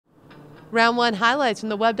Round 1 highlights from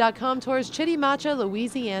the Web.com Tour's Chitimacha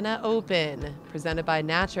Louisiana Open, presented by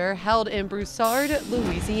NACHER, held in Broussard,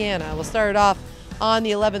 Louisiana. We'll start it off on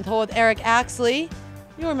the 11th hole with Eric Axley.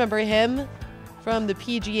 You'll remember him from the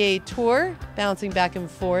PGA Tour, bouncing back and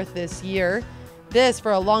forth this year. This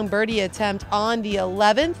for a long birdie attempt on the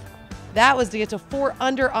 11th. That was to get to 4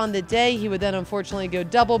 under on the day. He would then unfortunately go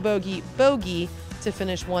double bogey, bogey to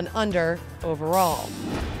finish 1 under overall.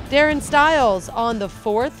 Darren Stiles on the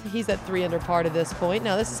 4th. He's at 3 under par to this point.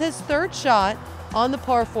 Now, this is his 3rd shot on the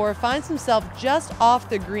par 4. Finds himself just off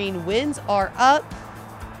the green. Winds are up.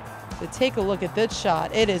 But take a look at this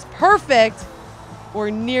shot. It is perfect,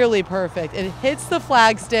 or nearly perfect. It hits the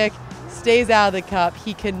flagstick, stays out of the cup.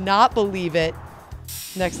 He cannot believe it.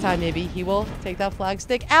 Next time, maybe he will take that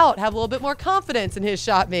flagstick out, have a little bit more confidence in his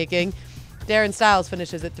shot making. Darren Stiles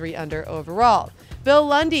finishes at 3 under overall. Bill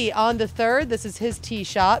Lundy on the 3rd. This is his tee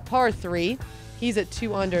shot, par 3. He's at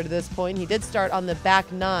 2 under to this point. He did start on the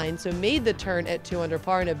back 9, so made the turn at 2 under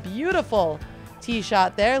par, and a beautiful tee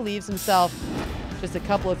shot there. Leaves himself just a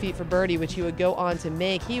couple of feet for birdie, which he would go on to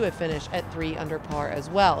make. He would finish at 3 under par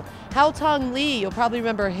as well. Hao Tong Lee, you'll probably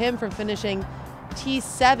remember him from finishing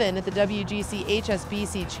T7 at the WGC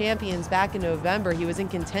HSBC Champions back in November. He was in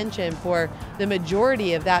contention for the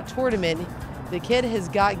majority of that tournament. The kid has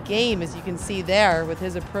got game, as you can see there, with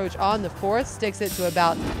his approach on the 4th. Sticks it to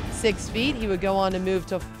about 6 feet. He would go on to move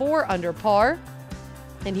to 4 under par,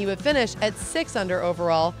 and he would finish at 6 under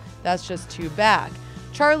overall. That's just 2 back.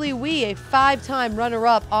 Charlie Wee, a 5-time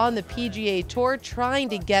runner-up on the PGA Tour, trying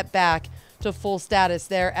to get back to full status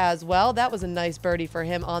there as well. That was a nice birdie for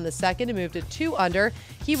him on the 2nd to move to 2 under.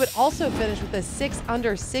 He would also finish with a 6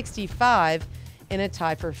 under 65 in a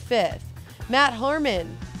tie for 5th. Matt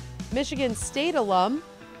Harmon, Michigan State alum.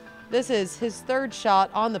 This is his 3rd shot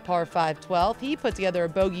on the par 5 12. He put together a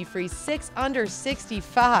bogey-free 6 under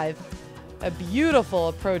 65. A beautiful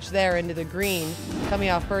approach there into the green. Coming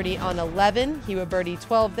off birdie on 11, he would birdie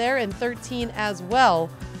 12 there and 13 as well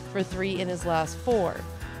for 3 in his last 4.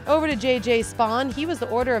 Over to J.J. Spaun. He was the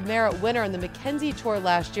Order of Merit winner on the Mackenzie Tour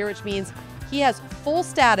last year, which means he has full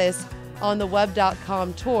status on the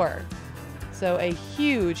Web.com Tour. So a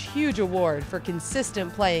huge, huge award for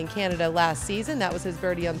consistent play in Canada last season. That was his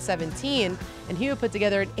birdie on 17, and he would put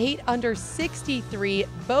together an 8 under 63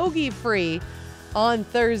 bogey-free on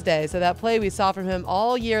Thursday. So that play we saw from him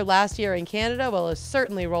all year last year in Canada, well, is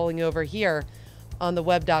certainly rolling over here on the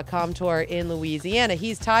Web.com Tour in Louisiana.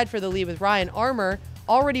 He's tied for the lead with Ryan Armour,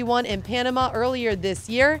 already won in Panama earlier this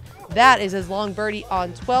year. That is his long birdie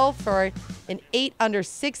on 12 for an 8 under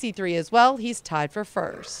 63 as well. He's tied for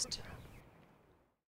 1st.